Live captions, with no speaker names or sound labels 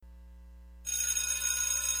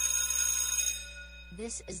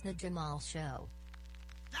This is the Jamal Show.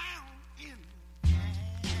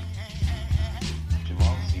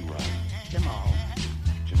 Jamal C. Wright. Jamal.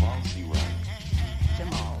 Jamal C. Wright.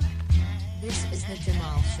 Jamal. This is the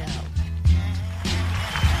Jamal Show.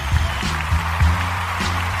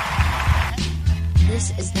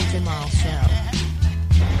 This is the Jamal Show.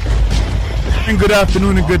 And good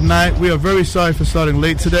afternoon and good night. We are very sorry for starting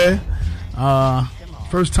late today.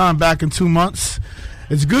 First time back in 2 months.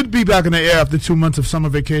 It's good to be back in the air after 2 months of summer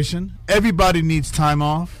vacation. Everybody needs time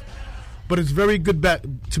off, but it's very good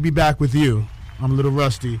to be back with you. I'm a little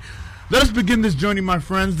rusty. Let us begin this journey, my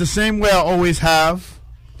friends, the same way I always have,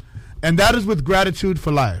 and that is with gratitude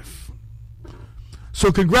for life.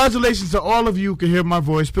 So congratulations to all of you who can hear my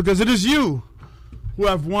voice, because it is you who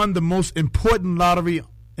have won the most important lottery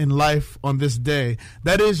in life on this day.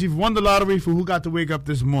 That is, you've won the lottery for who got to wake up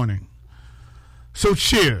this morning. So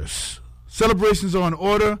cheers. Celebrations are in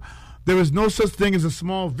order. There is no such thing as a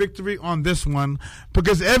small victory on this one,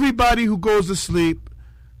 because everybody who goes to sleep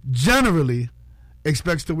generally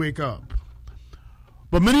expects to wake up.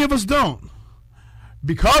 But many of us don't.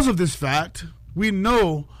 Because of this fact, we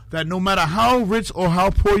know that no matter how rich or how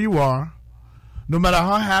poor you are, no matter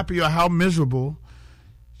how happy or how miserable,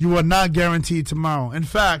 you are not guaranteed tomorrow. In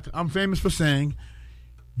fact, I'm famous for saying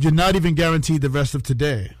you're not even guaranteed the rest of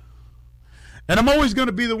today. And I'm always going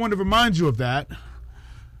to be the one to remind you of that.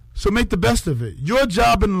 So make the best of it. Your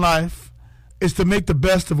job in life is to make the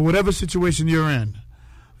best of whatever situation you're in.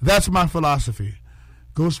 That's my philosophy.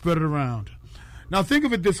 Go spread it around. Now think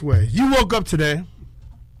of it this way. You woke up today,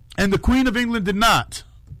 and the Queen of England did not.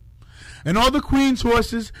 And all the Queen's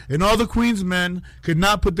horses and all the Queen's men could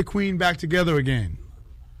not put the Queen back together again.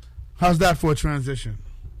 How's that for a transition?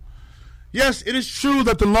 Yes, it is true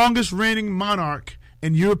that the longest reigning monarch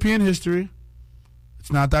in European history,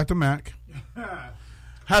 it's not Dr. Mack,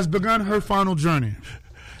 has begun her final journey.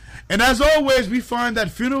 And as always, we find that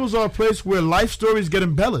funerals are a place where life stories get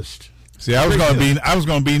embellished. See, I was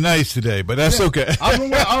gonna be nice today, but that's okay. I'm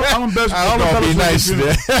embellished. I was gonna be nice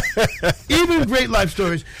today. Even great life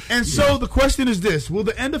stories. And so the question is this: will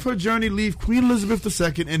the end of her journey leave Queen Elizabeth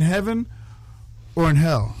II in heaven or in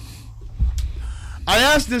hell? I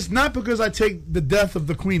ask this not because I take the death of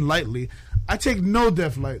the Queen lightly. I take no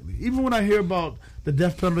death lightly. Even when I hear about the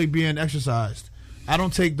death penalty being exercised, I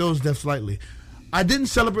don't take those deaths lightly. I didn't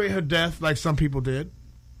celebrate her death like some people did,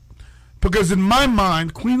 because in my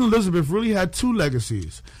mind, Queen Elizabeth really had two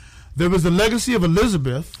legacies. There was the legacy of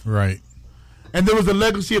Elizabeth, right, and there was the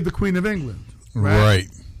legacy of the Queen of England. Right.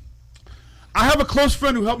 I have a close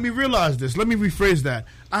friend who helped me realize this. Let me rephrase that.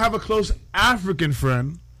 I have a close African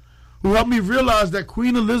friend who helped me realize that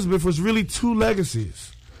Queen Elizabeth was really two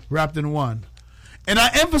legacies wrapped in one. And I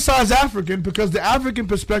emphasize African because the African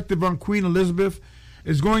perspective on Queen Elizabeth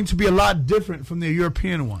is going to be a lot different from the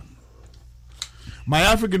European one. My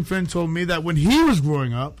African friend told me that when he was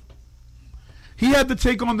growing up, he had to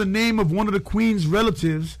take on the name of one of the Queen's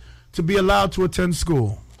relatives to be allowed to attend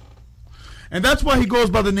school. And that's why he goes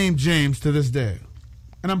by the name James to this day.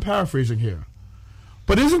 And I'm paraphrasing here.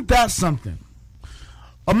 But isn't that something?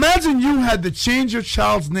 Imagine you had to change your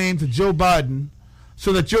child's name to Joe Biden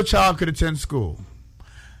so that your child could attend school.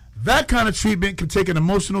 That kind of treatment can take an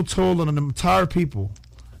emotional toll on an entire people.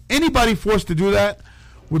 Anybody forced to do that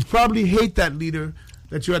would probably hate that leader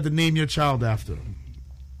that you had to name your child after.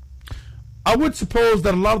 I would suppose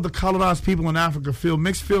that a lot of the colonized people in Africa feel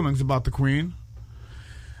mixed feelings about the Queen.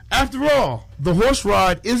 After all, the horse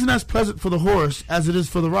ride isn't as pleasant for the horse as it is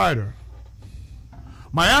for the rider.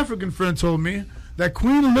 My African friend told me that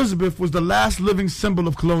Queen Elizabeth was the last living symbol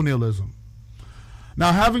of colonialism.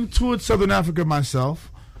 Now, having toured Southern Africa myself,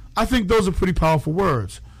 I think those are pretty powerful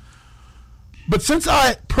words. But since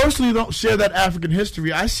I personally don't share that African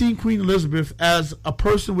history, I see Queen Elizabeth as a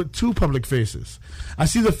person with two public faces. I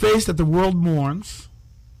see the face that the world mourns,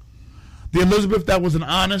 the Elizabeth that was an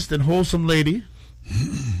honest and wholesome lady,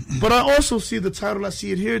 but I also see the title that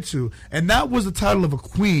she adhered to, and that was the title of a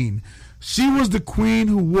queen. She was the queen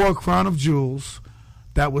who wore a crown of jewels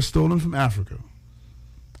that was stolen from Africa.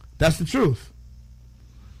 That's the truth.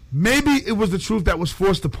 Maybe it was the truth that was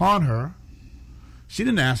forced upon her. She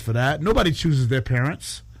didn't ask for that. Nobody chooses their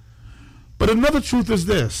parents. But another truth is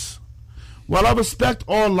this. While I respect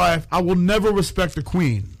all life, I will never respect the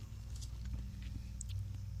Queen.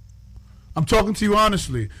 I'm talking to you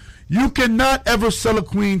honestly. You cannot ever sell a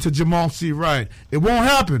queen to Jamal C. Wright. It won't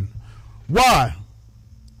happen. Why?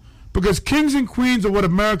 Because kings and queens are what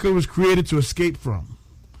America was created to escape from.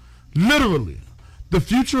 Literally. The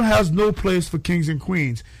future has no place for kings and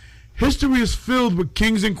queens. History is filled with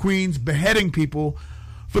kings and queens beheading people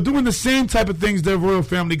for doing the same type of things their royal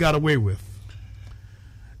family got away with.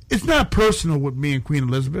 it's not personal with me and Queen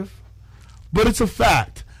Elizabeth, but it's a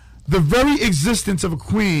fact. The very existence of a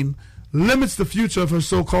queen limits the future of her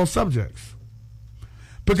so-called subjects.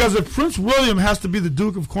 Because if Prince William has to be the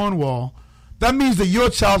Duke of Cornwall, that means that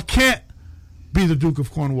your child can't be the Duke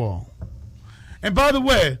of Cornwall. And by the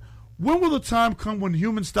way, when will the time come when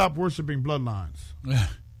humans stop worshiping bloodlines?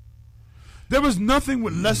 There is nothing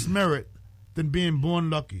with less merit than being born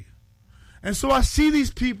lucky. And so I see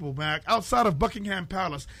these people, man, outside of Buckingham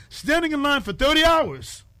Palace, standing in line for 30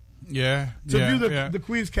 hours to view the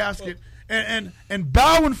Queen's casket and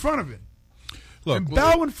bow in front of it. Look,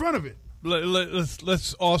 bow in front of it.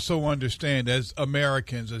 Let's also understand, as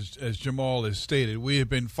Americans, as Jamal has stated, we have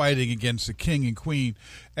been fighting against the king and queen,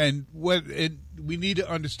 and we need to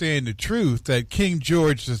understand the truth that King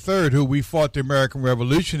George III, who we fought the American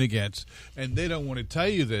Revolution against, and they don't want to tell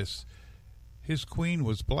you this, his queen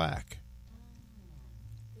was black.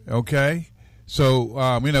 Okay,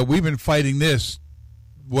 so we've been fighting this,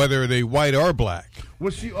 whether they white or black.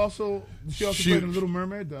 Was she also? Played in Little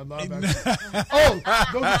Mermaid? The live action? Oh,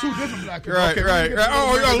 those are two different black people. Right, okay, right.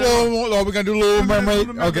 We're gonna do Little Mermaid.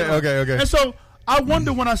 Okay. And so I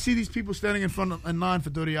wonder when I see these people standing in line for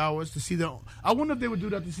 30 hours to see their. I wonder if they would do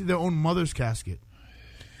that to see their own mother's casket.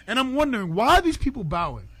 And I'm wondering, why are these people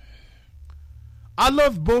bowing? I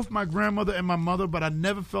love both my grandmother and my mother, but I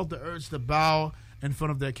never felt the urge to bow in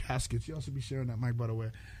front of their caskets. You also be sharing that mic, by the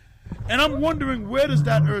way. And I'm wondering, where does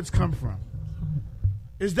that urge come from?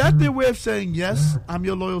 Is that their way of saying, yes, I'm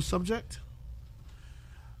your loyal subject?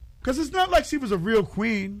 Because it's not like she was a real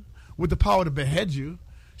queen with the power to behead you.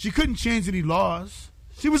 She couldn't change any laws.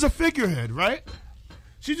 She was a figurehead, right?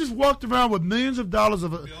 She just walked around with millions of dollars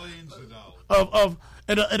billions of dollars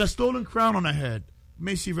and a stolen crown on her head.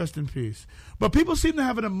 May she rest in peace. But people seem to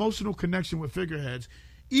have an emotional connection with figureheads,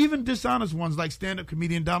 even dishonest ones like stand-up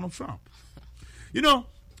comedian Donald Trump. You know,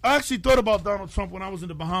 I actually thought about Donald Trump when I was in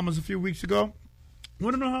the Bahamas a few weeks ago. You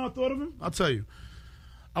want to know how I thought of him? I'll tell you.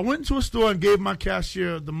 I went into a store and gave my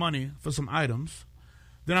cashier the money for some items.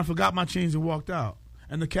 Then I forgot my change and walked out.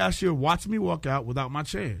 And the cashier watched me walk out without my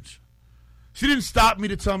change. She didn't stop me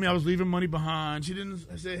to tell me I was leaving money behind. She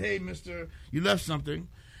didn't say, hey, mister, you left something.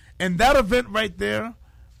 And that event right there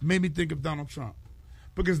made me think of Donald Trump.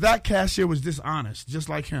 Because that cashier was dishonest, just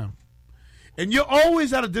like him. And you're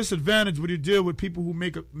always at a disadvantage when you deal with people who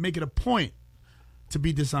make it a point to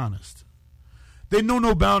be dishonest. They know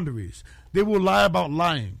no boundaries. They will lie about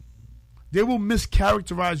lying. They will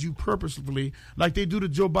mischaracterize you purposefully like they do to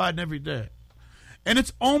Joe Biden every day. And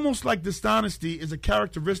it's almost like dishonesty is a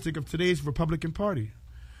characteristic of today's Republican Party,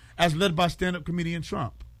 as led by stand-up comedian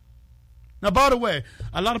Trump. Now, by the way,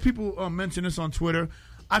 a lot of people mention this on Twitter.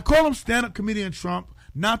 I call him stand-up comedian Trump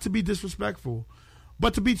not to be disrespectful,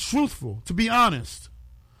 but to be truthful, to be honest.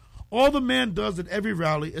 All the man does at every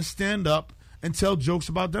rally is stand up and tell jokes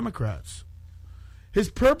about Democrats. His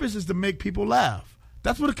purpose is to make people laugh.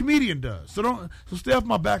 That's what a comedian does. So stay off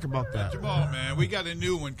my back about that. Jamal, man, we got a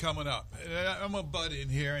new one coming up. I'm gonna butt in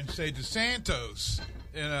here and say DeSantos,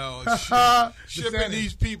 shipping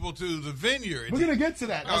these people to the vineyard. We're gonna get to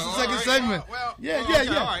that. That's the second segment. Yeah.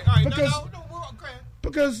 All right.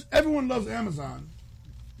 Because everyone loves Amazon,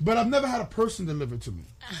 but I've never had a person deliver to me.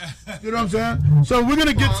 You know what I'm saying? So we're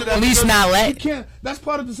gonna get to that. At least not let. That's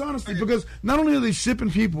part of dishonesty because not only are they shipping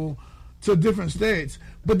people to different states,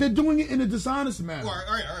 but they're doing it in a dishonest manner. All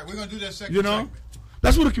right. We're going to do that second segment.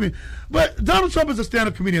 That's what a comedian. But Donald Trump is a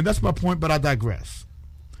stand-up comedian. That's my point, but I digress.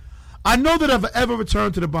 I know that if I ever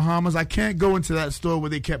return to the Bahamas, I can't go into that store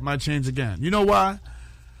where they kept my change again. You know why?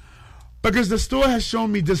 Because the store has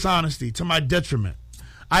shown me dishonesty to my detriment.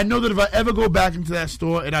 I know that if I ever go back into that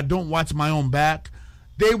store and I don't watch my own back,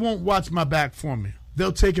 they won't watch my back for me.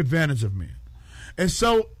 They'll take advantage of me. And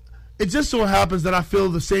so it just so happens that I feel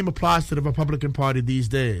the same applies to the Republican Party these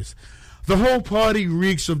days. The whole party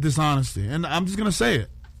reeks of dishonesty, and I'm just going to say it.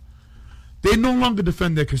 They no longer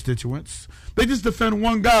defend their constituents. They just defend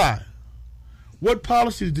one guy. What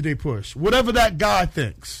policies do they push? Whatever that guy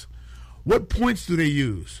thinks. What points do they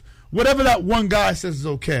use? Whatever that one guy says is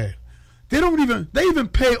okay. They even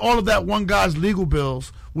pay all of that one guy's legal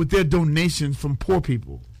bills with their donations from poor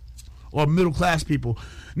people or middle class people.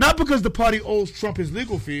 Not because the party owes Trump his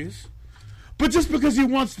legal fees, but just because he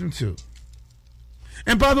wants them to.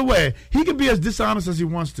 And by the way, he can be as dishonest as he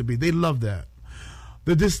wants to be. They love that.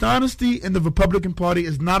 The dishonesty in the Republican Party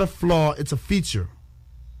is not a flaw, it's a feature.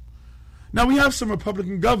 Now, we have some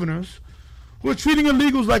Republican governors who are treating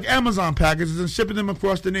illegals like Amazon packages and shipping them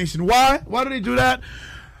across the nation. Why? Why do they do that?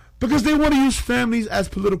 Because they want to use families as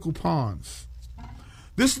political pawns.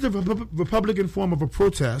 This is the Republican form of a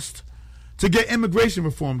protest to get immigration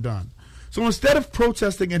reform done. So instead of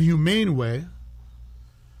protesting in a humane way,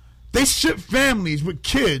 they ship families with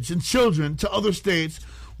kids and children to other states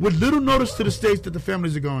with little notice to the states that the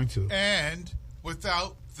families are going to. And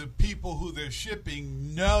without the people who they're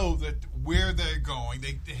shipping know that where they're going.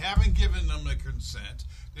 They haven't given them the consent.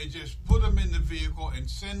 They just put them in the vehicle and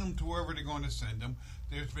send them to wherever they're going to send them.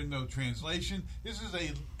 There's been no translation. This is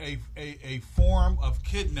a form of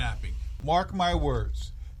kidnapping. Mark my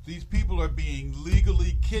words. These people are being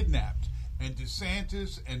legally kidnapped. And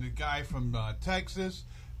DeSantis and the guy from Texas,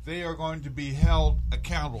 they are going to be held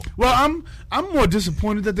accountable. Well, I'm more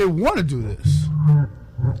disappointed that they want to do this.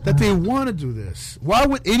 That they want to do this. Why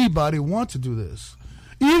would anybody want to do this?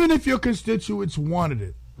 Even if your constituents wanted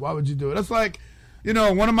it, why would you do it? That's like,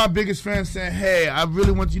 one of my biggest fans saying, hey, I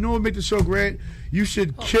really want, what would make the show great? You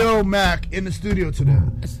should kill Mac in the studio today.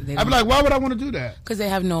 I'd be like, why would I want to do that? Because they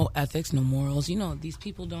have no ethics, no morals. These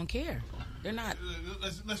people don't care. They're not.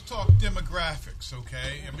 Let's talk demographics,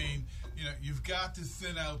 okay? I mean, you've got to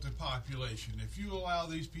thin out the population. If you allow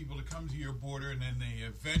these people to come to your border and then they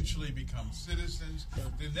eventually become citizens,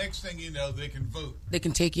 the next thing you know, they can vote. They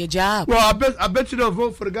can take your job. Well, I bet you they'll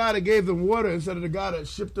vote for the guy that gave them water instead of the guy that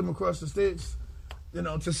shipped them across the states,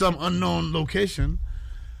 to some unknown location.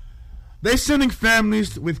 They're sending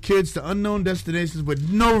families with kids to unknown destinations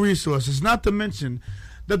with no resources, not to mention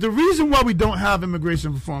that the reason why we don't have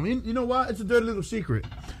immigration reform, you know why? It's a dirty little secret.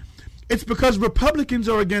 It's because Republicans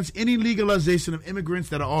are against any legalization of immigrants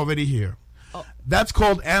that are already here. Oh. That's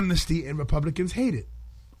called amnesty, and Republicans hate it.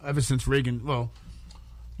 Ever since Reagan,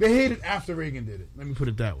 they hate it after Reagan did it. Let me put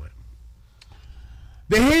it that way.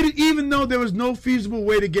 They hate it even though there was no feasible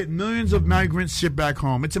way to get millions of migrants shipped back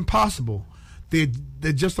home. It's impossible. There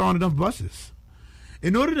just aren't enough buses.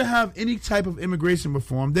 In order to have any type of immigration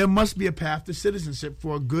reform, there must be a path to citizenship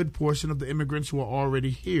for a good portion of the immigrants who are already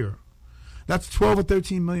here. That's 12 or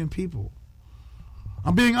 13 million people.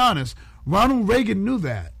 I'm being honest. Ronald Reagan knew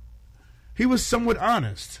that. He was somewhat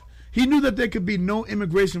honest. He knew that there could be no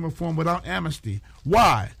immigration reform without amnesty.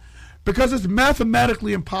 Why? Because it's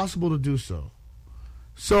mathematically impossible to do so.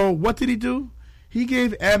 So what did he do? He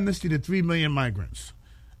gave amnesty to 3 million migrants.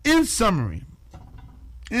 In summary,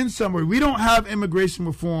 we don't have immigration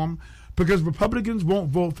reform because Republicans won't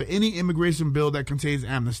vote for any immigration bill that contains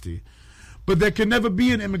amnesty. But there can never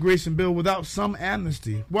be an immigration bill without some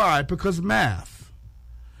amnesty. Why? Because math.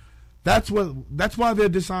 That's why they're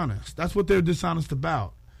dishonest. That's what they're dishonest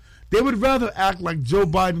about. They would rather act like Joe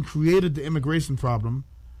Biden created the immigration problem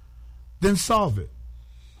than solve it.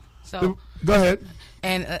 So go ahead.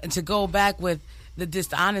 And to go back with the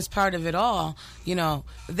dishonest part of it all,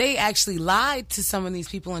 they actually lied to some of these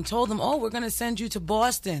people and told them, we're going to send you to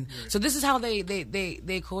Boston. Right. So this is how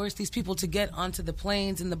they coerce these people to get onto the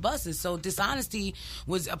planes and the buses. So dishonesty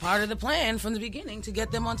was a part of the plan from the beginning to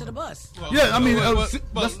get them onto the bus.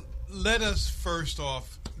 But let us first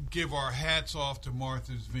off give our hats off to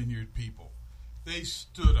Martha's Vineyard people. They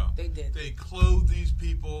stood up. They did. They clothed these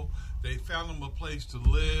people. They found them a place to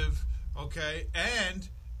live, okay? And,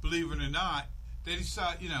 believe it or not, they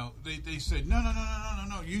decided, they said, no,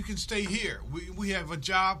 you can stay here. We have a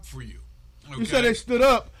job for you. Okay? You said they stood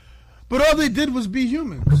up, but all they did was be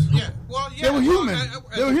humans. Yeah, they were human.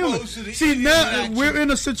 They were human. See, now we're in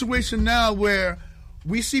a situation now where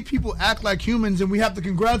we see people act like humans and we have to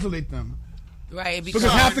congratulate them. Right. Because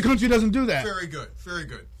half the country doesn't do that. Very good. Very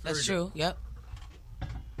good. That's true. Yep.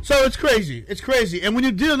 So it's crazy. It's crazy. And when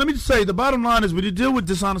you deal, let me just say, the bottom line is when you deal with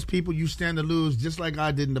dishonest people, you stand to lose, just like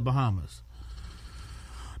I did in the Bahamas.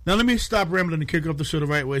 Now let me stop rambling and kick off the show the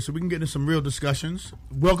right way so we can get into some real discussions.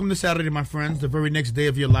 Welcome to Saturday, my friends, the very next day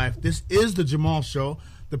of your life. This is the Jamal Show,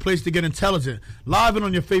 the place to get intelligent, live and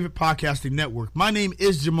on your favorite podcasting network. My name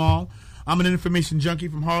is Jamal. I'm an information junkie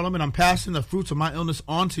from Harlem, and I'm passing the fruits of my illness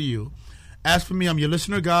on to you. As for me, I'm your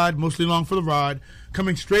listener guide, mostly along for the ride,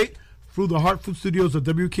 coming straight through the Hartford studios of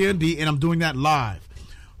WKND, and I'm doing that live.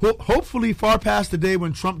 Hopefully far past the day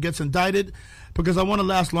when Trump gets indicted, because I want to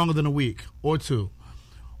last longer than a week or two.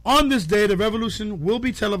 On this day, the revolution will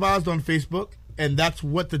be televised on Facebook, and that's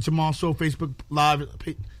what the Jamal Show Facebook Live...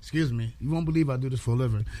 Excuse me. You won't believe I do this for a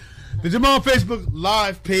living. The Jamal Facebook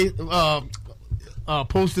Live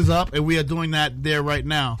post is up, and we are doing that there right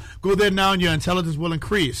now. Go there now, and your intelligence will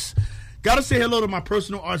increase. Got to say hello to my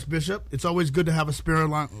personal Archbishop. It's always good to have a spare one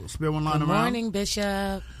line around. Good morning,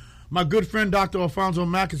 Bishop. My good friend, Dr. Alfonso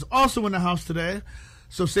Mack, is also in the house today.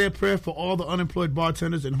 So say a prayer for all the unemployed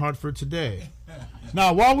bartenders in Hartford today.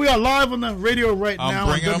 Now, while we are live on the radio right now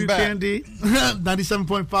on WKND,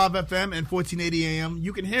 97.5 FM and 1480 AM,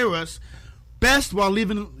 you can hear us best while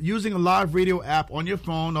using a live radio app on your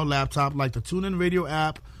phone or laptop like the TuneIn Radio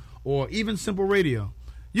app or even Simple Radio.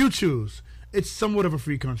 You choose. It's somewhat of a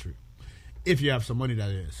free country. If you have some money, that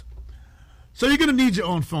is. So you're going to need your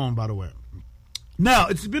own phone, by the way. Now,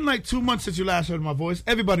 it's been like 2 months since you last heard my voice.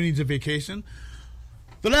 Everybody needs a vacation.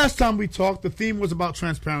 The last time we talked, the theme was about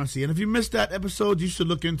transparency. And if you missed that episode, you should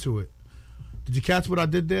look into it. Did you catch what I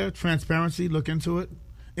did there? Transparency, look into it.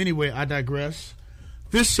 Anyway, I digress.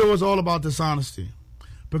 This show is all about dishonesty.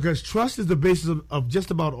 Because trust is the basis of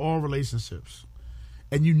just about all relationships.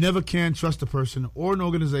 And you never can trust a person or an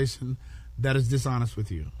organization that is dishonest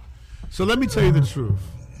with you. So let me tell you the truth.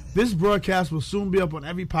 This broadcast will soon be up on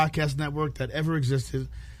every podcast network that ever existed.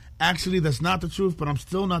 Actually, that's not the truth, but I'm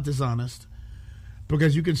still not dishonest.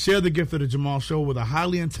 Because you can share the gift of the Jamal Show with a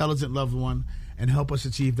highly intelligent loved one and help us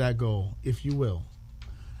achieve that goal, if you will.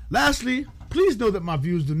 Lastly, please know that my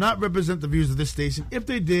views do not represent the views of this station. If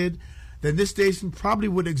they did, then this station probably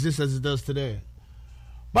wouldn't exist as it does today.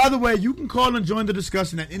 By the way, you can call and join the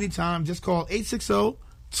discussion at any time. Just call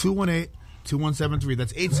 860-218-2173.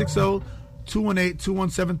 That's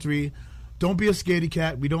 860-218-2173. Don't be a scaredy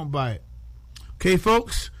cat. We don't bite. Okay,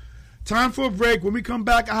 folks? Time for a break. When we come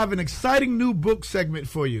back, I have an exciting new book segment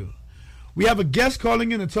for you. We have a guest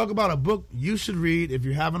calling in to talk about a book you should read if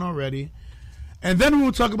you haven't already. And then we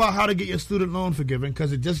will talk about how to get your student loan forgiven,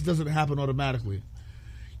 because it just doesn't happen automatically.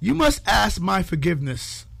 You must ask my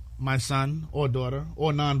forgiveness, my son or daughter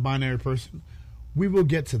or non-binary person. We will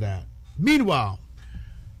get to that. Meanwhile,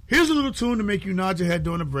 here's a little tune to make you nod your head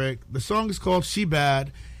during the break. The song is called She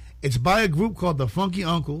Bad. It's by a group called the Funky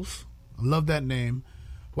Uncles. I love that name.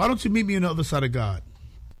 Why don't you meet me on the other side of God?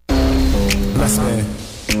 Bless man.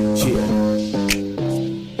 Yeah.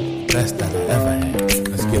 Best that I ever had.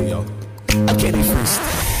 Let's get it, yo. I can't be first.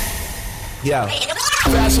 Yo.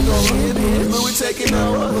 Fashion over here, Louis taking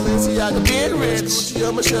over. Balenciaga being rich. I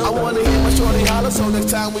wanna hear my shorty holler, so next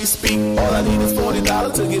time we speak, all I need is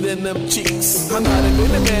 $40 to get in them cheeks. I'm not a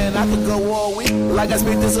man, I could go all week. Like I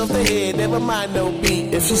speak this off the head, never mind no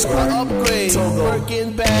beat. If she's gonna upgrade, so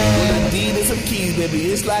working bad. With Adidas some keys,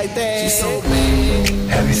 baby, it's like that. She's so bad.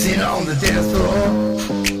 Have you seen her on the dance floor?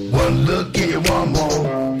 One look and you want more.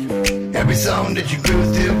 Every song that you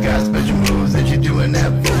cruise to got special moves that you're doing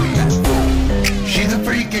that for you. She's a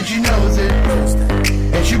freak and she knows it,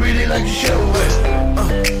 and she really likes to show it.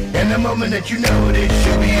 And the moment that you know it,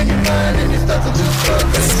 she'll be in your mind and you start to lose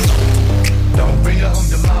focus. Don't bring her home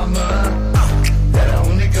to mama, that'll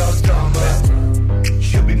only cause drama.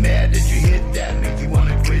 She'll be mad that you hit that, make you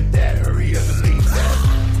wanna quit that. Hurry up and leave that.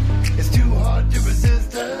 It's too hard to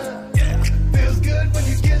resist her. Feels good when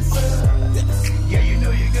you kiss her. Yeah, you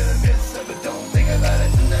know you're gonna miss her, but don't think about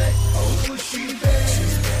it tonight. Oh, she's bad.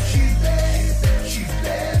 She's bad. She's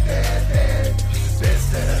bad, bad, bad.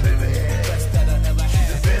 Best that I've ever had. She's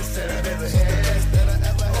the best that I've ever had.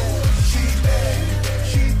 Oh, she's bad.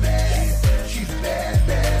 She's bad. She's bad,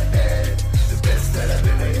 bad, bad. The best that I've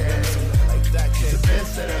ever had. She's the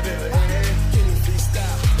best that I've ever had. Kenny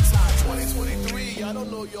freestyle. It's hot 2023. I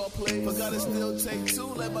don't know your place, but gotta still take two.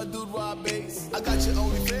 Let my dude rob bass. I got your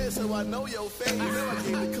OnlyFans, so I know your face. You know I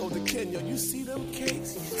gave the code to Kenya. You see them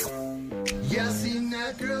cakes? Yeah, I seen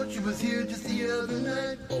that girl, she was here just the other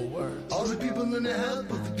night. Oh, word. All the people in the house,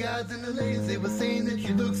 both the guys and the ladies, they were saying that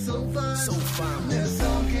you look so fine. So fine. Then a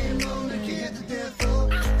song came on and she hit the dance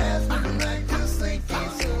floor. Asked me to like this, like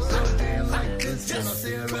this. So I did like this, and I'll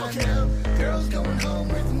say it right now. Girls going home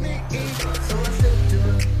with me. So I said to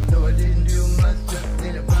her, no, I didn't do much, just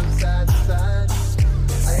did it from side to side.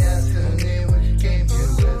 I asked her name when she came here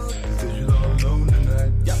with. She said she's all alone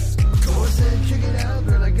tonight. Yep. So I said, check it out,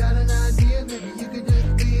 girl, I got an idea. Maybe you could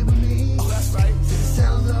just be with me. Oh, that's right. It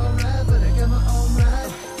sounds alright, but I got my own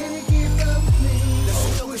ride. Can you keep up with me?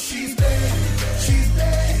 Oh, she's bad. She's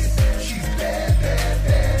bad. She's bad, bad,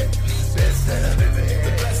 bad. Best that I've ever had.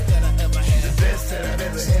 The best that I ever had. The best that I've ever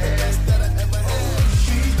had. The best that I ever had.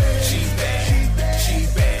 She's bad. She's bad. She's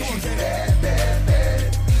bad. She's bad, bad,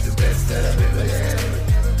 bad. The best that I've ever had.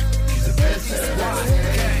 She's the best that I've ever had.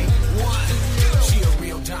 She a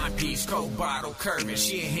real timepiece, cold bottle curving.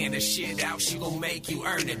 She ain't hand the shit out, she gon' make you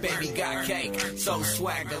earn it. Baby got cake, so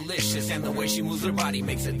swaggerlicious, and the way she moves her body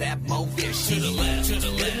makes it that more vicious. To the left, to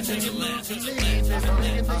the left, to the left, to the left,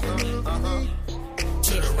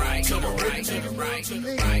 to the right, to the right, to the right, to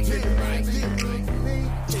the right, to the right, to the right.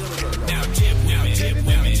 Now tip women, tip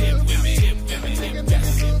women, tip women, tip women, tip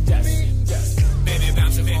women. Yes. Baby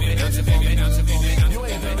bounce it, baby bounce it, baby bounce it, baby bounce it,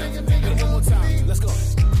 baby bounce it. One more time. Let's go.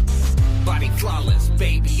 Body flawless,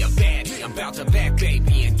 baby, a baddie. I'm about to back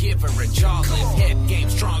baby and give her a jaw lift. Head game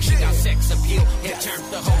strong, she got sex appeal. It turned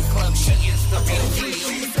the whole club, she is the real deal.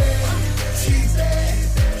 She's bad. She's bad.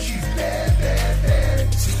 She's bad, bad,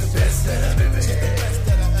 bad. She's the best that I've ever had.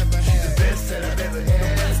 She's the best that I've ever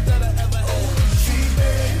had.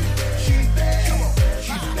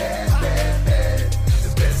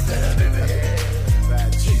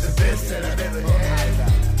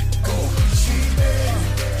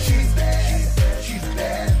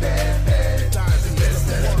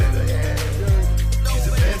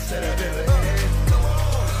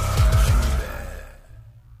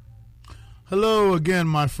 Hello again,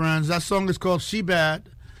 my friends. That song is called She Bad.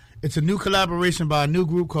 It's a new collaboration by a new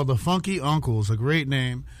group called the Funky Uncles, a great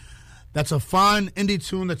name. That's a fine indie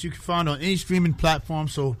tune that you can find on any streaming platform.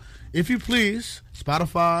 So if you please,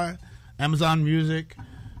 Spotify, Amazon Music,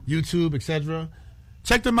 YouTube, etc.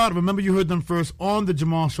 Check them out. Remember, you heard them first on The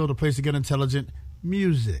Jamal Show, the place to get intelligent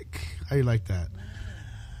music. How you like that?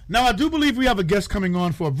 Now, I do believe we have a guest coming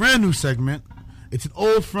on for a brand new segment. It's an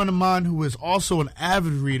old friend of mine who is also an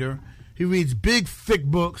avid reader. He reads big, thick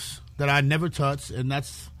books that I never touch, and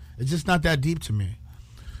it's just not that deep to me.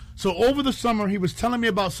 So over the summer, he was telling me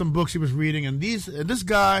about some books he was reading, and this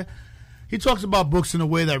guy, he talks about books in a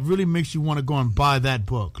way that really makes you want to go and buy that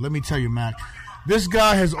book. Let me tell you, Mac, this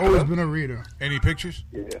guy has always been a reader. Any pictures?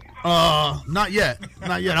 Not yet.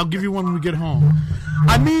 Not yet. I'll give you one when we get home.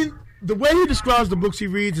 I mean, the way he describes the books he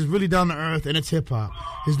reads is really down to earth, and it's hip-hop.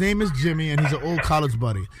 His name is Jimmy, and he's an old college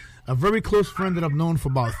buddy, a very close friend that I've known for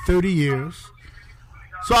about 30 years.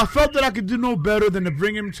 So I felt that I could do no better than to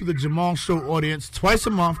bring him to the Jamal Show audience twice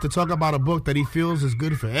a month to talk about a book that he feels is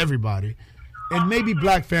good for everybody, and maybe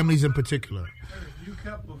black families in particular. You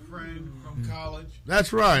kept a friend from college.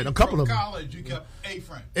 That's right, a couple of them. From college, you kept a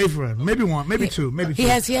friend. A friend, maybe one, maybe two, maybe two. He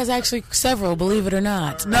has actually several, believe it or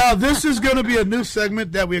not. Now, this is going to be a new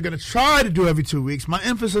segment that we're going to try to do every 2 weeks. My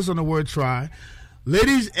emphasis on the word try.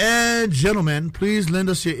 Ladies and gentlemen, please lend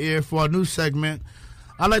us your ear for our new segment.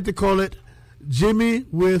 I like to call it Jimmy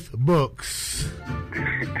with Books.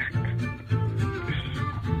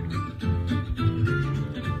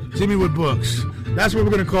 Jimmy with Books. That's what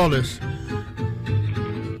we're going to call this.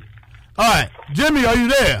 All right. Jimmy, are you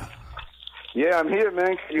there? Yeah, I'm here,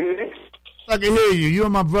 man. Can you hear me? I can hear you. You are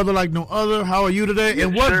my brother like no other. How are you today? Yes,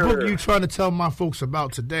 and what sir. book are you trying to tell my folks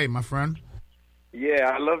about today, my friend?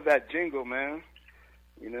 Yeah, I love that jingle, man.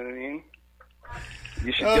 You know what I mean?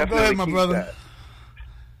 You should Go definitely ahead, my keep brother. that.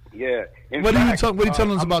 Yeah. In What are you fact,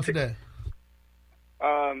 telling us I'm about today?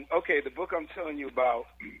 Okay, the book I'm telling you about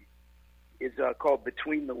is called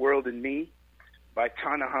Between the World and Me by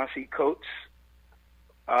Ta-Nehisi Coates.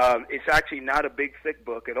 It's actually not a big, thick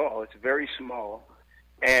book at all. It's very small.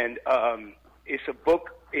 And it's a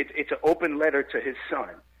book, it's an open letter to his son.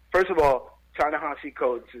 First of all, Ta-Nehisi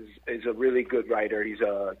Coates is a really good writer. He's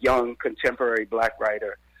a young, contemporary black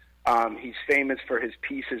writer. He's famous for his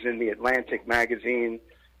pieces in the Atlantic magazine.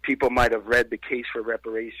 People might have read The Case for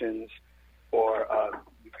Reparations, or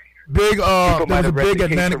there was a big The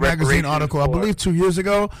Case Atlantic for magazine Reparations article, I for- believe 2 years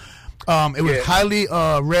ago. It was highly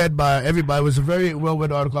read by everybody. It was a very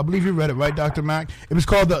well-read article. I believe you read it, right, Dr. Mack? It was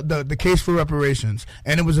called the Case for Reparations,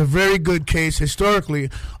 and it was a very good case historically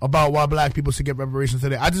about why black people should get reparations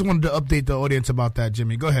today. I just wanted to update the audience about that,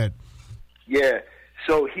 Jimmy. Go ahead. Yeah.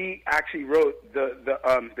 So he actually wrote the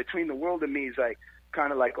Between the World and Me is like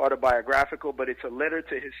kind of like autobiographical, but it's a letter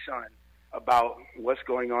to his son about what's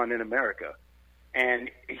going on in America. And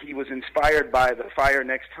he was inspired by The Fire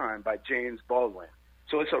Next Time by James Baldwin.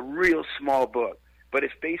 So it's a real small book, but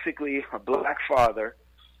it's basically a black father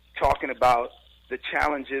talking about the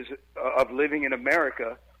challenges of living in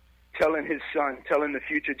America, telling his son, telling the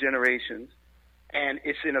future generations, and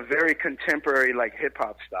it's in a very contemporary, like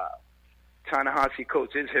hip-hop style. Ta-Nehisi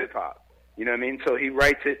Coates is hip-hop, you know what I mean? So he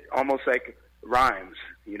writes it almost like rhymes.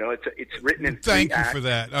 You know, it's written in three Thank you acts. for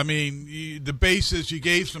that. I mean, the basis, you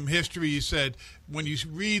gave some history. You said when you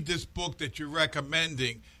read this book that you're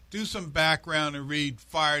recommending, do some background and read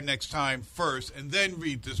Fire Next Time first, and then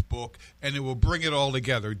read this book, and it will bring it all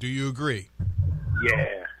together. Do you agree?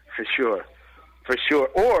 Yeah, for sure. For sure.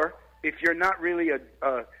 Or if you're not really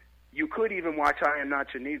you could even watch I Am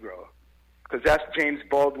Not Your Negro, because that's James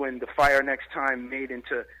Baldwin, The Fire Next Time, made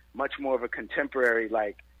into much more of a contemporary,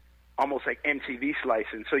 like, almost like MTV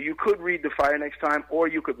slicing. So you could read The Fire Next Time, or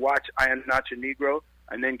you could watch I Am Not Your Negro,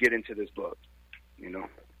 and then get into this book, you know?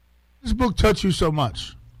 This book touched you so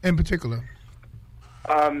much, in particular?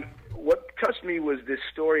 What touched me was this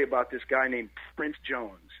story about this guy named Prince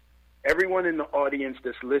Jones. Everyone in the audience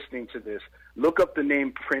that's listening to this, look up the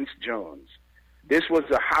name Prince Jones. This was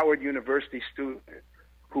a Howard University student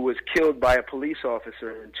who was killed by a police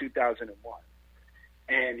officer in 2001.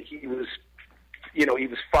 And he was, you know, he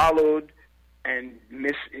was followed and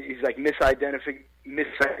he's like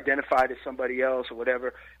misidentified as somebody else or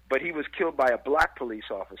whatever, but he was killed by a black police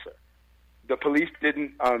officer. The police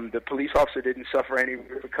officer didn't suffer any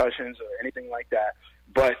repercussions or anything like that.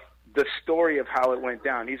 But the story of how it went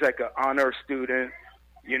down, he's like an honor student,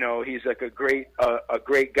 you know, he's like a great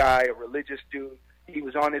guy, a religious dude. He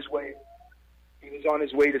was on his way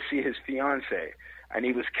to see his fiance, and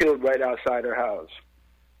he was killed right outside her house,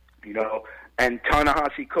 you know. And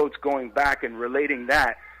Ta-Nehisi Coates going back and relating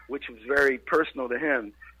that, which was very personal to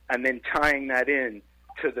him, and then tying that in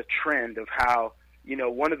to the trend of how,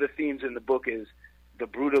 one of the themes in the book is the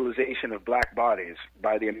brutalization of black bodies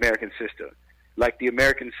by the American system. Like the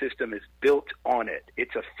American system is built on it.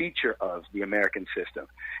 It's a feature of the American system.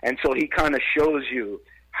 And so he kind of shows you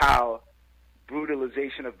how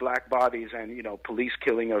brutalization of black bodies and, police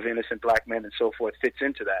killing of innocent black men and so forth fits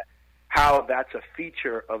into that. How that's a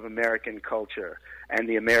feature of American culture and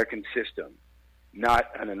the American system, not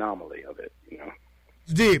an anomaly of it,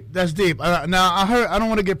 It's deep. That's deep. Now, I heard, I don't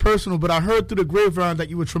want to get personal, but I heard through the grapevine that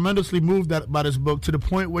you were tremendously moved by this book to the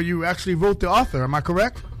point where you actually wrote the author. Am I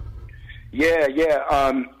correct? Yeah.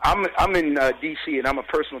 I'm in D.C., and I'm a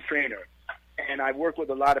personal trainer. And I work with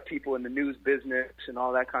a lot of people in the news business and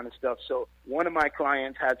all that kind of stuff. So one of my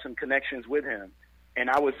clients had some connections with him, and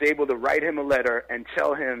I was able to write him a letter and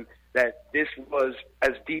tell him that this was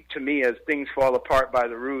as deep to me as Things Fall Apart by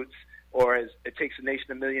The Roots, or as It Takes a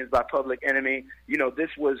Nation of Millions by Public Enemy. This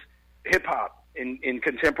was hip-hop in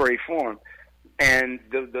contemporary form. And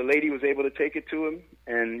the lady was able to take it to him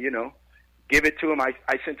and, give it to him. I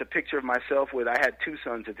sent a picture of myself I had 2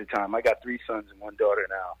 sons at the time. I got 3 sons and 1 daughter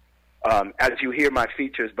now. As you hear my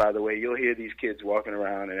features, by the way, you'll hear these kids walking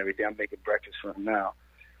around and everything. I'm making breakfast for them now.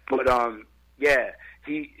 But,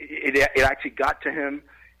 it actually got to him.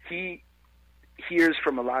 He hears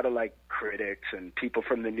from a lot of critics and people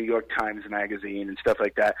from the New York Times Magazine and stuff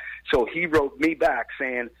like that. So he wrote me back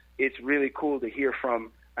saying it's really cool to hear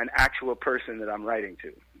from an actual person that I'm writing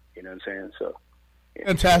to. You know what I'm saying? So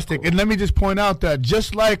fantastic. Cool. And let me just point out that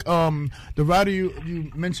just like the writer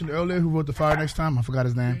you mentioned earlier who wrote The Fire Next Time, I forgot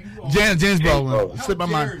his name. James Baldwin. Slipped my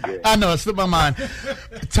mind. I know, it slipped my mind.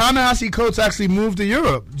 Ta-Nehisi Coates actually moved to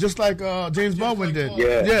Europe, just like James Baldwin did.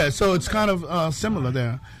 Yeah, so it's kind of similar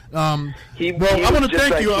there. I want to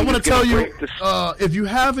thank you. I want to tell you, if you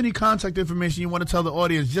have any contact information you want to tell the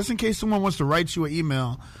audience, just in case someone wants to write you an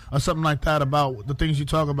email or something like that about the things you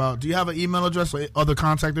talk about, do you have an email address or other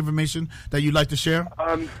contact information that you'd like to share?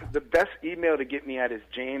 The best email to get me at is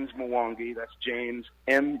James Mwangi. That's James,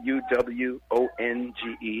 MUWONGE,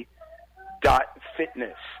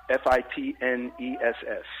 .fitness,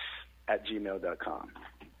 FITNESS, @gmail.com.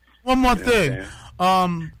 One more thing.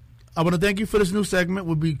 I want to thank you for this new segment.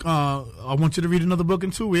 I want you to read another book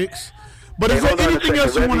in 2 weeks. But is there anything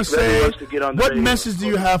else you want to say? What message do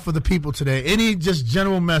you have for the people today? Any just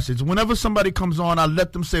general message? Whenever somebody comes on, I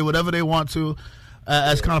let them say whatever they want to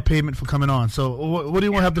as kind of payment for coming on. So what do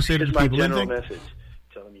you want to have to say to the people? Here's my general message.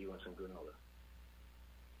 Tell them you want some granola.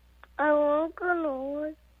 I want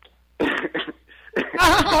granola.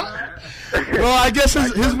 Well, I guess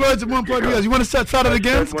his words are more important than yours. You want to try that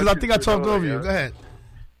again? Because I think I talked over you. Go ahead.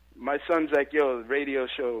 My son's like, yo, radio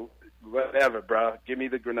show, whatever, bro. Give me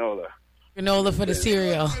the granola. Granola for the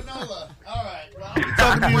cereal. Granola. All right,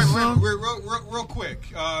 bro. Real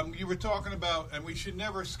quick. You were talking about, and we should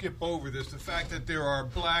never skip over this, the fact that there are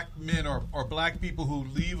black men or black people who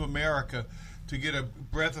leave America to get a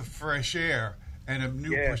breath of fresh air and a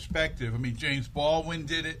new perspective. I mean, James Baldwin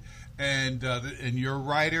did it, and your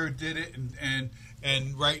writer did it, and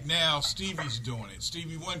right now Stevie's doing it.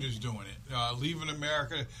 Stevie Wonder's doing it. Leaving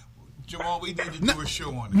America. Jamal, we need to do a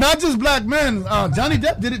show on it. Not just black men. Johnny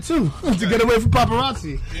Depp did it too to get away from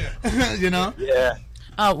paparazzi. Yeah. You know. Yeah.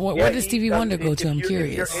 Where does Stevie Wonder go to? I'm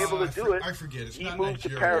curious. If you're able to do it, I forget. It's he not moved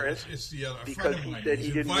Nigeria. to Paris it's the other because friend of mine. He said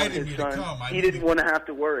he didn't want his son. He didn't want to have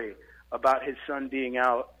to worry about his son being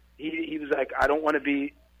out. He was like, I don't want to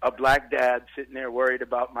be a black dad sitting there worried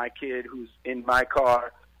about my kid who's in my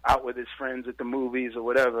car out with his friends at the movies or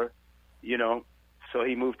whatever, you know. So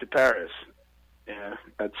he moved to Paris. Yeah,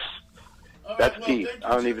 that's deep. I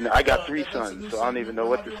don't even know. I got 3 sons, so I don't even know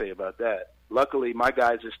what to say about that. Luckily, my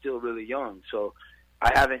guys are still really young, so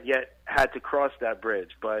I haven't yet had to cross that bridge.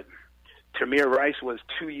 But Tamir Rice was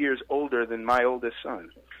 2 years older than my oldest son.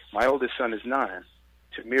 My oldest son is 9.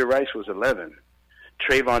 Tamir Rice was 11.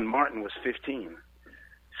 Trayvon Martin was 15.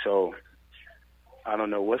 So I don't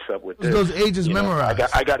know what's up with this. Those ages memorized.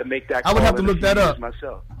 I got to make that call. I would have to look that up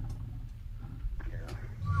myself.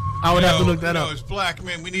 I would have to look that up. As black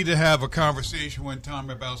men, we need to have a conversation one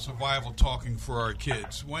time about survival talking for our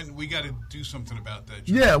kids. When we got to do something about that.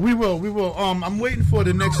 Yeah, we will. We will. I'm waiting for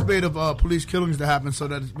the next spate of police killings to happen so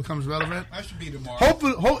that it becomes relevant. That should be tomorrow.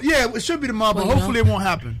 Hopefully, it should be tomorrow, but hopefully it won't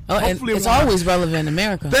happen. Hopefully it's always relevant in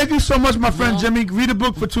America. Thank you so much, my friend Jimmy. Read a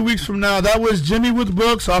book for 2 weeks from now. That was Jimmy with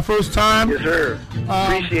Books, our first time. Yes, sir.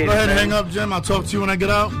 Appreciate it. Go ahead and man. hang up, Jim. I'll talk to you when I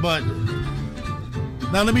get out. But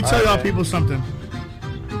now let me tell y'all people something.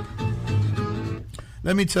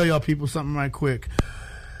 Let me tell y'all people something right quick.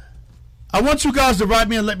 I want you guys to write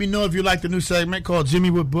me and let me know if you like the new segment called Jimmy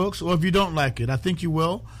with Books or if you don't like it. I think you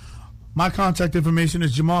will. My contact information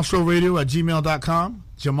is jamalshowradio@gmail.com.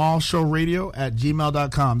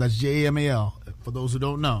 jamalshowradio@gmail.com. That's JAMAL, for those who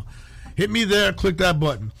don't know. Hit me there, click that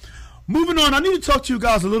button. Moving on, I need to talk to you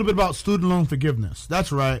guys a little bit about student loan forgiveness.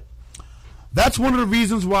 That's right. That's one of the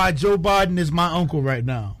reasons why Joe Biden is my uncle right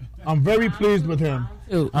now. I'm very pleased with him.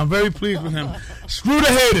 I'm very pleased with him. Screw the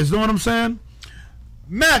haters, know what I'm saying?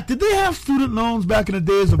 Mac, did they have student loans back in the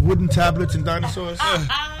days of wooden tablets and dinosaurs?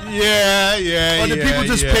 Yeah. Or did people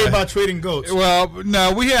just pay by trading goats? Well,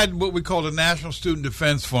 no, we had what we called a National Student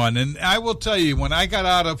Defense Fund, and I will tell you, when I got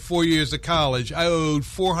out of 4 years of college, I owed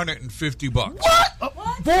 $450. What?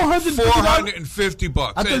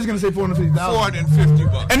 $450? I thought he was going to say $450,000.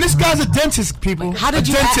 $450. And this guy's a dentist, people. How did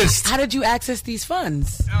dentist. How did you access these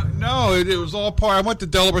funds? No, it was all part. I went to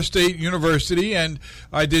Delaware State University, and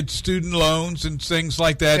I did student loans and things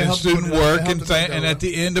like that, and student work, and at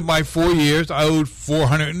the end of my 4 years, I owed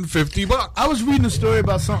 $450. I was reading a story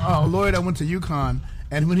about some lawyer that went to UConn,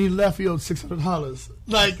 and when he left, he owed $600.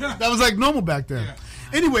 Like, that was like normal back then. Yeah.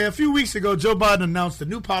 Anyway, a few weeks ago, Joe Biden announced a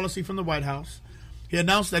new policy from the White House. He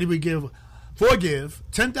announced that he would forgive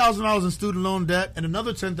 $10,000 in student loan debt and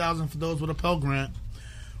another $10,000 for those with a Pell Grant,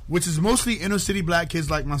 which is mostly inner city black kids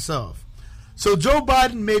like myself. So Joe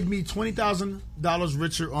Biden made me $20,000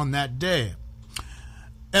 richer on that day.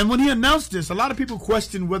 And when he announced this, a lot of people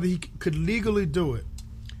questioned whether he could legally do it.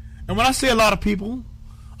 And when I say a lot of people,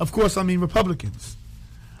 of course I mean Republicans.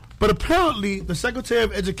 But apparently the Secretary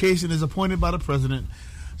of Education is appointed by the president.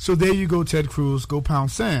 So there you go, Ted Cruz, go pound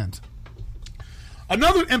sand.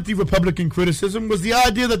 Another empty Republican criticism was the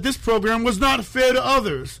idea that this program was not fair to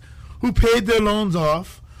others who paid their loans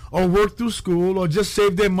off or worked through school or just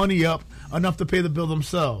saved their money up enough to pay the bill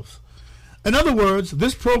themselves. In other words,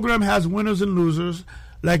 this program has winners and losers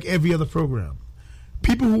like every other program.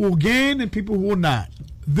 People who will gain and people who will not.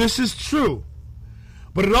 This is true.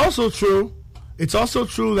 But it's also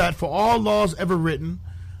true that for all laws ever written,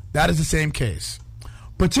 that is the same case.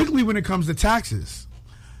 Particularly when it comes to taxes.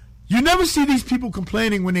 You never see these people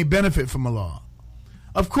complaining when they benefit from a law.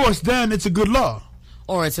 Of course, then it's a good law.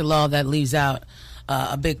 Or it's a law that leaves out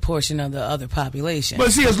a big portion of the other population.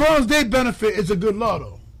 But see, as long as they benefit, it's a good law,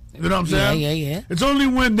 though. You know what I'm saying? Yeah. It's only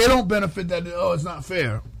when they don't benefit that, it's not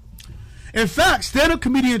fair. In fact, stand-up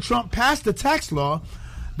comedian Trump passed a tax law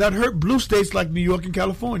that hurt blue states like New York and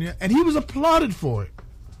California, and he was applauded for it.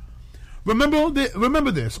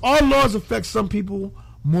 Remember this. All laws affect some people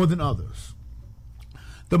more than others.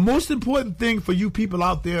 The most important thing for you people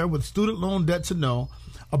out there with student loan debt to know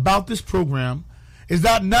about this program is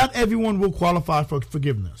that not everyone will qualify for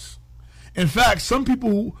forgiveness. In fact, some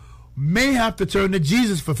people may have to turn to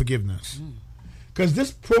Jesus for forgiveness because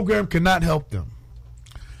this program cannot help them.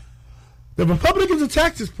 The Republicans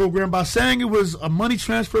attacked this program by saying it was a money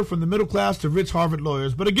transfer from the middle class to rich Harvard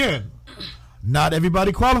lawyers. But again, not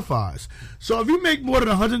everybody qualifies. So if you make more than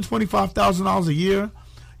 $125,000 a year,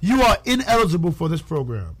 you are ineligible for this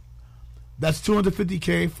program. That's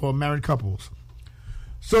 $250K for married couples.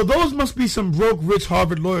 So those must be some broke, rich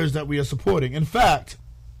Harvard lawyers that we are supporting. In fact,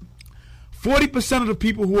 40% of the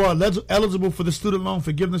people who are eligible for the student loan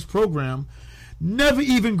forgiveness program never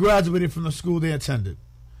even graduated from the school they attended.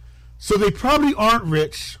 So they probably aren't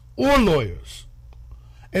rich or lawyers.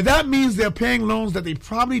 And that means they're paying loans that they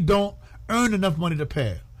probably don't earn enough money to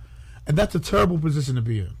pay. And that's a terrible position to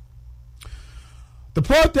be in. The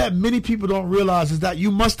part that many people don't realize is that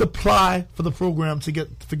you must apply for the program to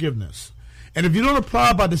get forgiveness. And if you don't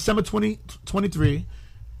apply by December 2023,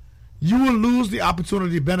 you will lose the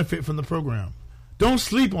opportunity to benefit from the program. Don't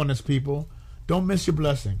sleep on this, people. Don't miss your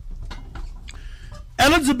blessing.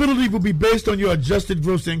 Eligibility will be based on your adjusted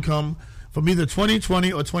gross income from either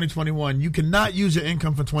 2020 or 2021. You cannot use your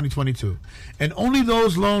income for 2022. And only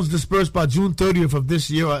those loans disbursed by June 30th of this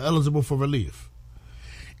year are eligible for relief.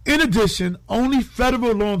 In addition, only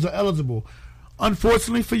federal loans are eligible.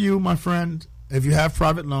 Unfortunately for you, my friend, if you have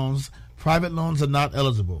private loans are not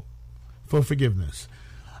eligible for forgiveness.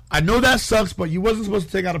 I know that sucks, but you wasn't supposed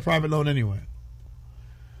to take out a private loan anyway.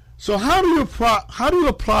 So how do you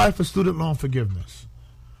apply for student loan forgiveness?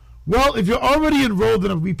 Well, if you're already enrolled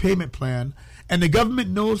in a repayment plan and the government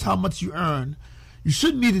knows how much you earn, you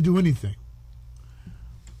shouldn't need to do anything.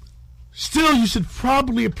 Still, you should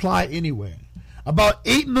probably apply anyway. About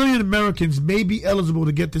 8 million Americans may be eligible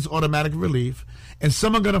to get this automatic relief, and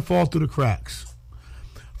some are going to fall through the cracks.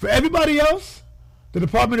 For everybody else, the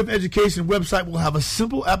Department of Education website will have a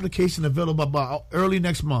simple application available by early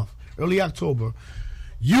next month, early October.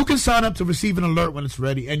 You can sign up to receive an alert when it's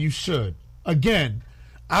ready, and you should. Again,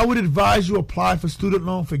 I would advise you apply for student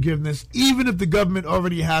loan forgiveness, even if the government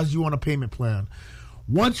already has you on a payment plan.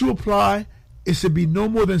 Once you apply, it should be no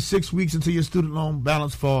more than 6 weeks until your student loan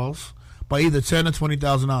balance falls by either $10,000 or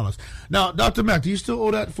 $20,000. Now, Dr. Mack, do you still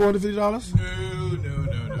owe that $450?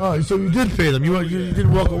 No. Oh, so you did pay them. You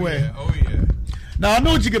didn't walk away. Yeah. Oh, yeah. Now, I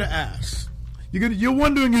know what you're going to ask. You're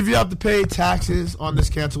wondering if you have to pay taxes on this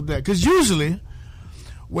canceled debt. Because usually,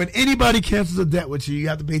 when anybody cancels a debt with you, you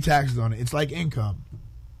have to pay taxes on it. It's like income.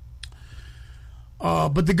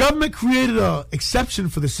 But the government created an exception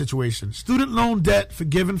for this situation. Student loan debt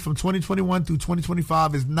forgiven from 2021 through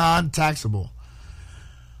 2025 is non-taxable.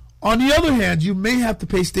 On the other hand, you may have to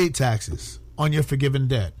pay state taxes on your forgiven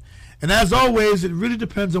debt. And as always, it really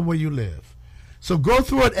depends on where you live. So go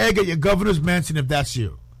through an egg at your governor's mansion if that's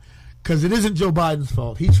you. Because it isn't Joe Biden's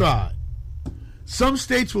fault. He tried. Some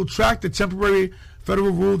states will track the temporary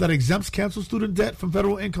federal rule that exempts canceled student debt from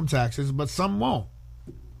federal income taxes, but some won't.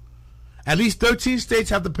 At least 13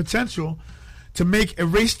 states have the potential to make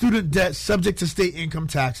erased student debt subject to state income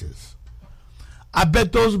taxes. I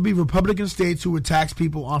bet those would be Republican states who would tax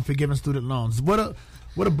people on forgiving student loans. What a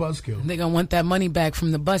buzzkill. They're going to want that money back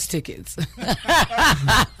from the bus tickets.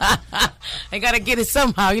 They got to get it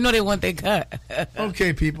somehow. You know they want their cut.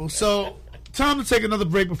 Okay, people. So, time to take another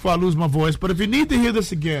break before I lose my voice. But if you need to hear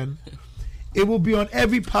this again, it will be on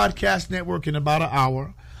every podcast network in about an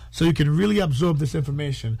hour, so you can really absorb this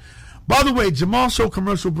information. By the way, Jamal Show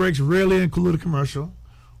commercial breaks rarely include a commercial.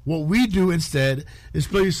 What we do instead is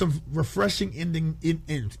play you some refreshing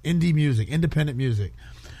indie music, independent music.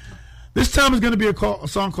 This time is going to be a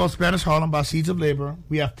song called Spanish Harlem by Seeds of Labor.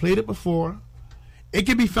 We have played it before. It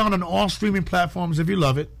can be found on all streaming platforms if you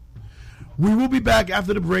love it. We will be back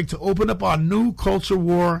after the break to open up our new Culture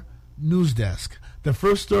War news desk. The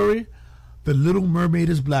first story, The Little Mermaid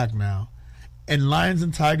is black now, and lions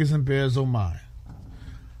and tigers and bears, oh my.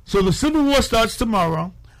 So the Civil War starts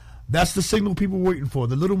tomorrow. That's the signal people are waiting for.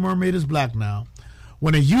 The Little Mermaid is black now.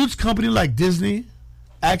 When a huge company like Disney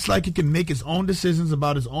acts like it can make its own decisions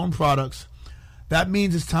about its own products, that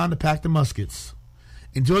means it's time to pack the muskets.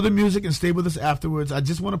 Enjoy the music and stay with us afterwards. I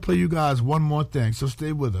just want to play you guys one more thing, so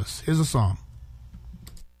stay with us. Here's a song.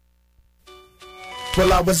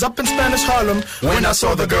 Well, I was up in Spanish Harlem. When I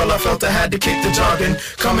saw the girl, I felt I had to kick the jargon.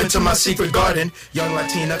 Come into my secret garden, young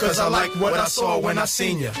Latina, cause I like what I saw when I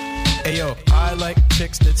seen ya. Ayo, I like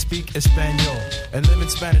chicks that speak Espanol and live in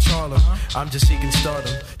Spanish Harlem. I'm just seeking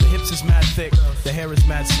stardom. The hips is mad thick, the hair is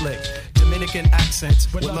mad slick. Dominican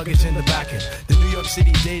accents with luggage in the back end. The New York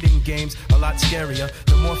City dating game's a lot scarier.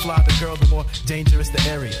 The more fly the girl, the more dangerous the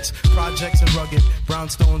areas. Projects and rugged,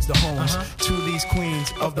 brownstones the homes. To these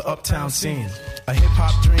queens of the uptown scene. A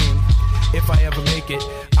hip-hop dream, if I ever make it.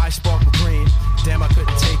 I sparkle green, damn I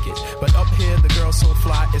couldn't take it. But up here the girl's so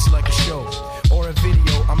fly, it's like a show. Or a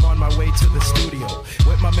video, I'm on my way to the studio.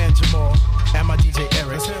 With my man Jamal and my DJ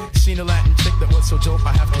Eric. Seen a Latin chick that was so dope,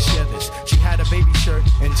 I have to share this. She had a baby shirt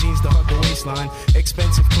and jeans to hug the waistline.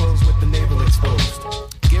 Expensive clothes with the navel exposed.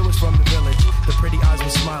 Gear was from the village, the pretty eyes were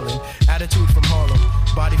smiling. Attitude from Harlem,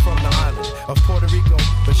 body from the island of Puerto Rico,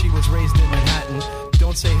 but she was raised in Manhattan.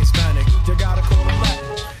 Don't say Hispanic, you gotta call them Latin.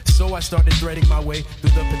 So I started threading my way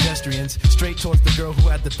through the pedestrians, straight towards the girl who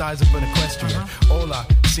had the thighs of an equestrian. Hola,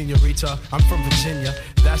 senorita, I'm from Virginia.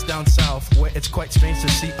 That's down south, where it's quite strange to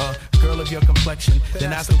see a girl of your complexion.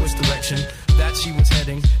 Then asked her which direction that she was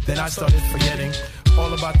heading. Then I started forgetting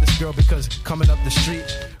all about this girl, because coming up the street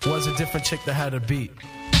was a different chick that had a beat.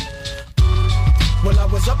 Well, I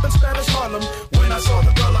was up in Spanish Harlem. When I saw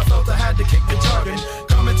the girl, I felt I had to kick the jargon.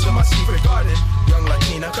 Come into my secret garden, young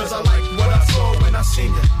Latina, cause I like what I saw when I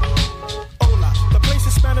seen it. Hola, the place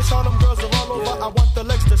is Spanish Harlem, girls are all over. I want the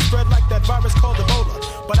legs to spread like that virus called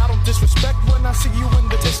Ebola. But I don't disrespect when I see you in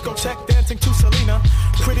the discotheque dancing to Selena.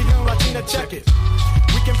 Pretty young Latina, check it.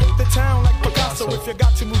 We can paint the town like Picasso. If you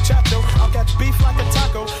got to muchacho, I'll catch beef like a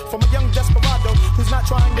taco from a young desperado who's not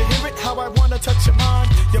trying to hear it. How I wanna touch your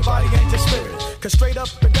mind, your body ain't your spirit. Cause straight up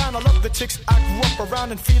and down, I love the chicks I grew up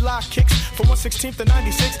around in feline kicks. From 116th to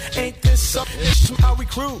 96, ain't this something? How we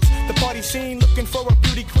cruise the party scene, looking for a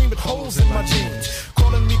beauty queen with holes in my jeans.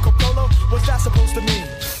 Calling me Coppola, what's that supposed to mean?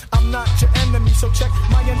 I'm not your enemy, so check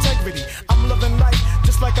my integrity. I'm loving life,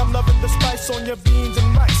 just like I'm loving the spice on your beans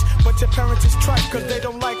and rice. But your parents is tripe, cause they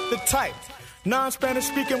don't like the type. Non-Spanish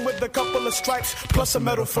speaking with a couple of stripes, plus a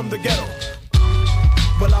medal from the ghetto.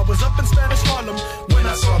 Well, I was up in Spanish Harlem. When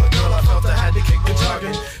I saw the girl, I felt I had to kick the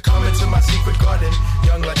jargon. Come into my secret garden,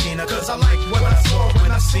 young Latina, cause I like what I saw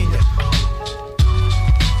when I seen it.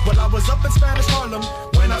 Well, I was up in Spanish Harlem.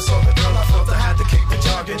 When I saw the girl, I felt I had to kick the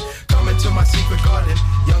jargon. Come into my secret garden,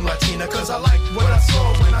 young Latina, cause I like what I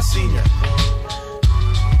saw when I seen it.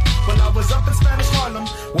 Well, I was up in Spanish Harlem.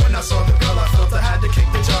 When I saw the girl, I felt I had to kick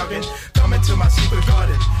the jargon. Come into my secret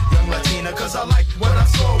garden, young Latina, cause I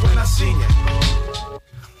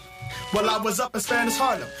Well, I was up in Spanish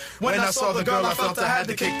Harlem. When I saw the girl, I felt I had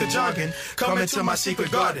to kick the jargon. Come into my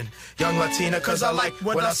secret garden. Young Latina, cause I like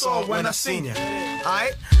what I saw when I seen you.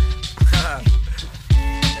 Alright?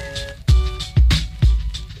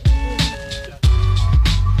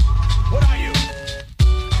 What are you?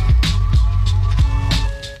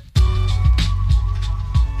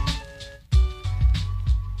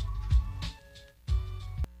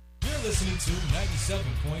 You're listening to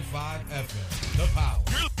 97.5 FM, The Power.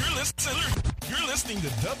 You're listening to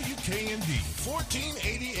WKND,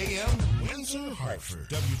 1480 AM, Windsor, Hartford.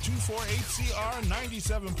 W248CR,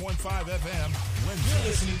 97.5 FM, Windsor. You're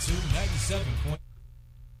listening to 97.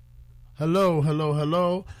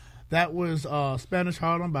 Hello. That was Spanish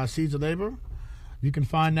Harlem by Seeds of Labor. You can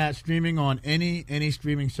find that streaming on any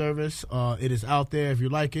streaming service. It is out there if you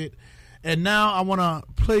like it. And now I want to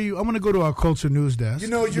play you. I want to go to our Culture News Desk. You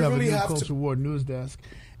know, you have really a new have to. Culture War News Desk.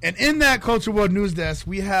 And in that Culture War News Desk,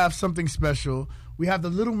 we have something special. We have the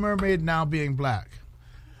Little Mermaid now being black.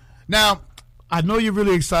 Now, I know you're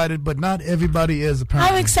really excited, but not everybody is,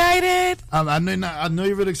 apparently. I'm excited. I know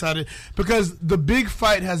you're really excited because the big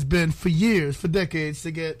fight has been for years, for decades, to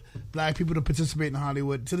get black people to participate in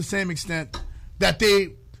Hollywood to the same extent that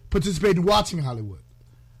they participate in watching Hollywood.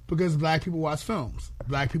 Because black people watch films,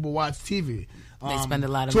 black people watch TV. They spend a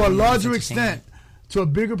lot of to a money on larger entertainment. extent, to a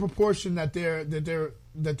bigger proportion that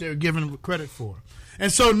they're given credit for.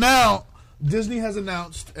 And so now Disney has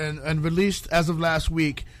announced and released as of last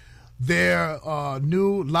week their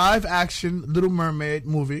new live action Little Mermaid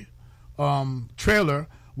movie trailer,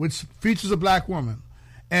 which features a black woman.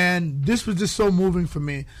 And this was just so moving for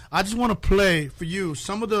me. I just want to play for you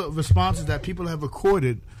some of the responses that people have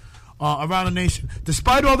recorded around the nation,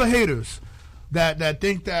 despite all the haters that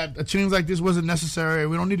think that a change like this wasn't necessary.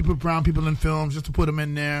 We don't need to put brown people in films just to put them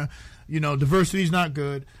in there. You know, diversity is not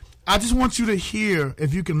good. I just want you to hear,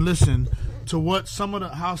 if you can listen, to what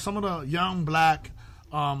how some of the young black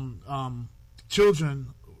children,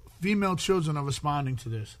 female children, are responding to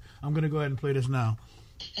this. I'm going to go ahead and play this now.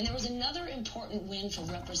 And there was another important win for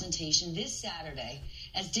representation this Saturday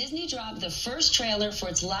as Disney dropped the first trailer for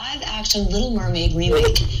its live-action Little Mermaid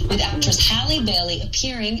remake, with actress Halle Bailey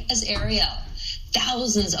appearing as Ariel.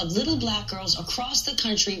 Thousands of little black girls across the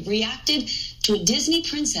country reacted to a Disney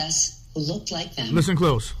princess who looked like them. Listen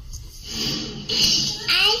close.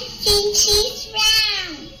 I think she's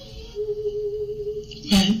brown.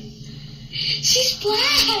 Yeah. She's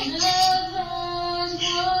black.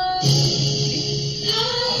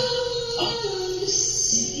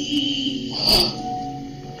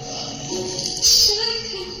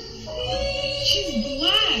 She's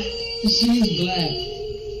black. She's black.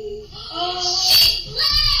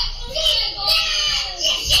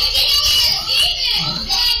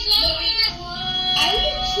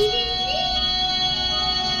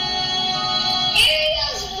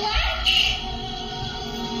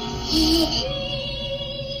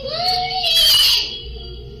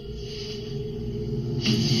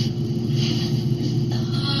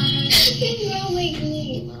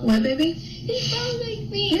 What, baby? She's brown like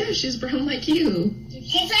me. Yeah, she's brown like you.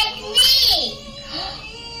 She's like me.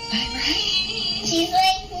 Right? She's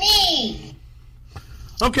like me.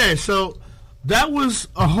 Okay, so that was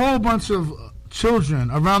a whole bunch of children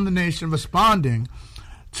around the nation responding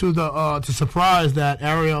to the to surprise that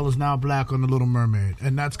Ariel is now black on The Little Mermaid,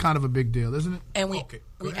 and that's kind of a big deal, isn't it? And we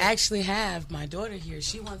actually have my daughter here.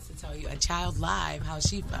 She wants to tell you, a child live, how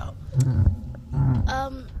she felt.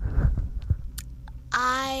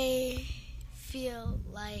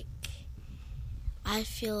 I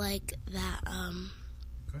feel like that.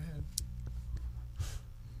 Go ahead.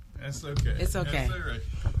 That's okay. It's okay. That's all right.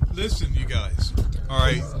 Listen, you guys. All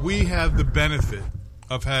right, we have the benefit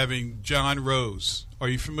of having John Rose. Are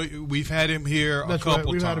you familiar? We've had him here That's a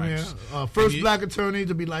couple right. We've times. had him here. First black attorney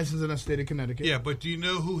to be licensed in the state of Connecticut. Yeah, but do you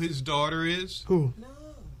know who his daughter is? Who? No.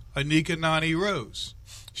 Anika Nani Rose.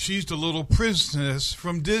 She's the little princess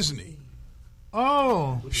from Disney.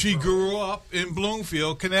 Oh. She grew up in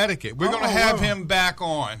Bloomfield, Connecticut. We're going to have him back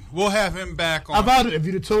on. We'll have him back on. How about it? If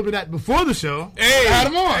you'd have told me that before the show, hey, I had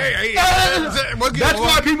him on. Hey, that's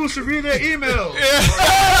why people should read their emails.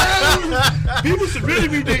 People should really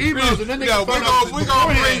read their emails, and then they can find out. We're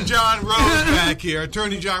going to bring John Rose back here,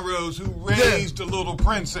 Attorney John Rose, who raised the little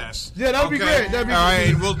princess. Yeah, that would be great. That'd be all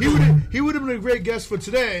right, he would have been a great guest for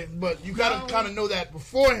today, but you got to kind of know that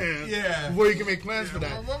beforehand before you can make plans for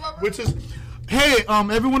that. Which is... Hey,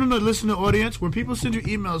 everyone in the listening audience, when people send you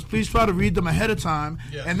emails, please try to read them ahead of time,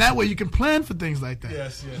 and that way you can plan for things like that.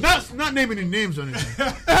 Yes. Not naming any names or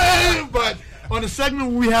anything, but on the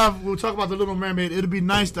segment we'll talk about The Little Mermaid. It'll be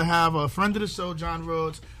nice to have a friend of the show, John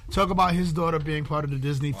Rhodes, talk about his daughter being part of the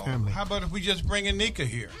Disney family. How about if we just bring in Nika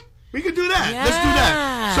here? We could do that. Let's do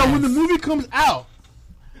that. So when the movie comes out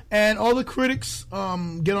and all the critics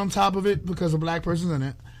get on top of it because a black person's in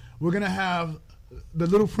it, we're going to have the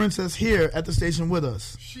little princess here at the station with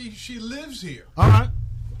us. She lives here. All right.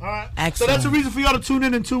 Excellent. So that's a reason for y'all to tune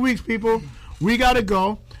in 2 weeks, people. We got to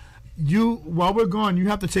go. While we're gone, you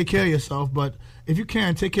have to take care of yourself, but if you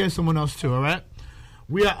can, take care of someone else too, all right?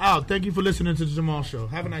 We are out. Thank you for listening to the Jamal Show.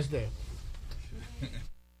 Have a nice day.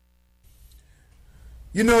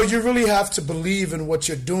 You know, you really have to believe in what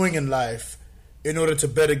you're doing in life in order to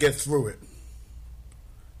better get through it.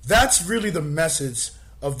 That's really the message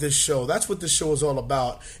of this show. That's what this show is all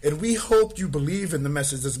about. And we hope you believe in the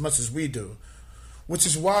message as much as we do, which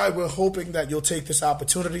is why we're hoping that you'll take this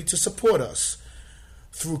opportunity to support us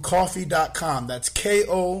through Ko-fi.com. That's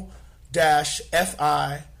KO-FI.com/The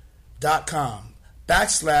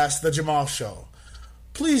Jamal Show.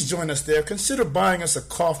 Please join us there. Consider buying us a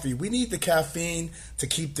coffee. We need the caffeine to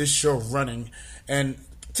keep this show running and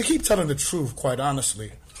to keep telling the truth, quite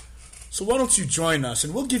honestly. So why don't you join us,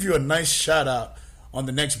 and we'll give you a nice shout out on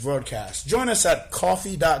the next broadcast. Join us at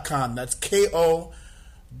Ko-fi.com. That's KO-FI.com/The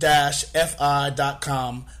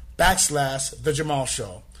Jamal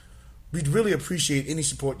Show. We'd really appreciate any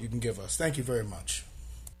support you can give us. Thank you very much.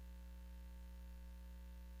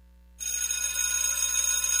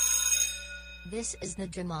 This is the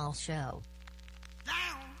Jamal Show.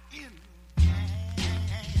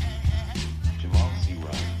 Jamal C.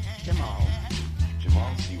 Wright. Jamal.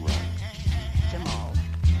 Jamal C. Wright. Jamal.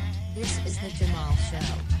 This is the Jamal Show.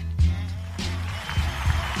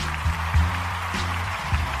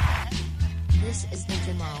 This is the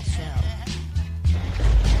Jamal Show.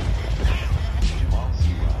 Jamal C.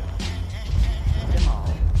 Wright.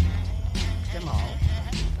 Jamal. Jamal.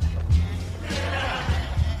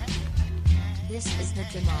 This is the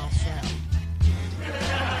Jamal Show.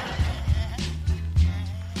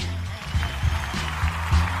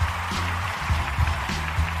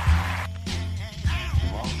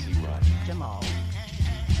 Jamal C. Wright. Jamal.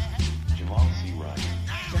 Jamal C. Wright.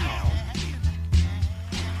 Jamal.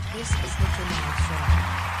 This is the Jamal Show.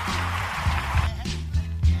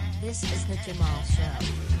 This is the Jamal Show.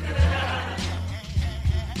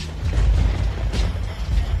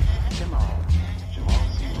 Jamal. Jamal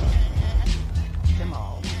C. Wright.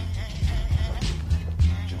 Jamal.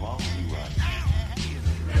 Jamal C. Wright.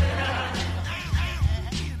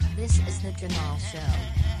 This is the Jamal Show.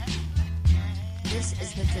 This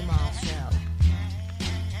is the Jamal Show.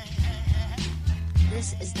 This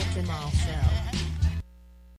is the Jamal Show.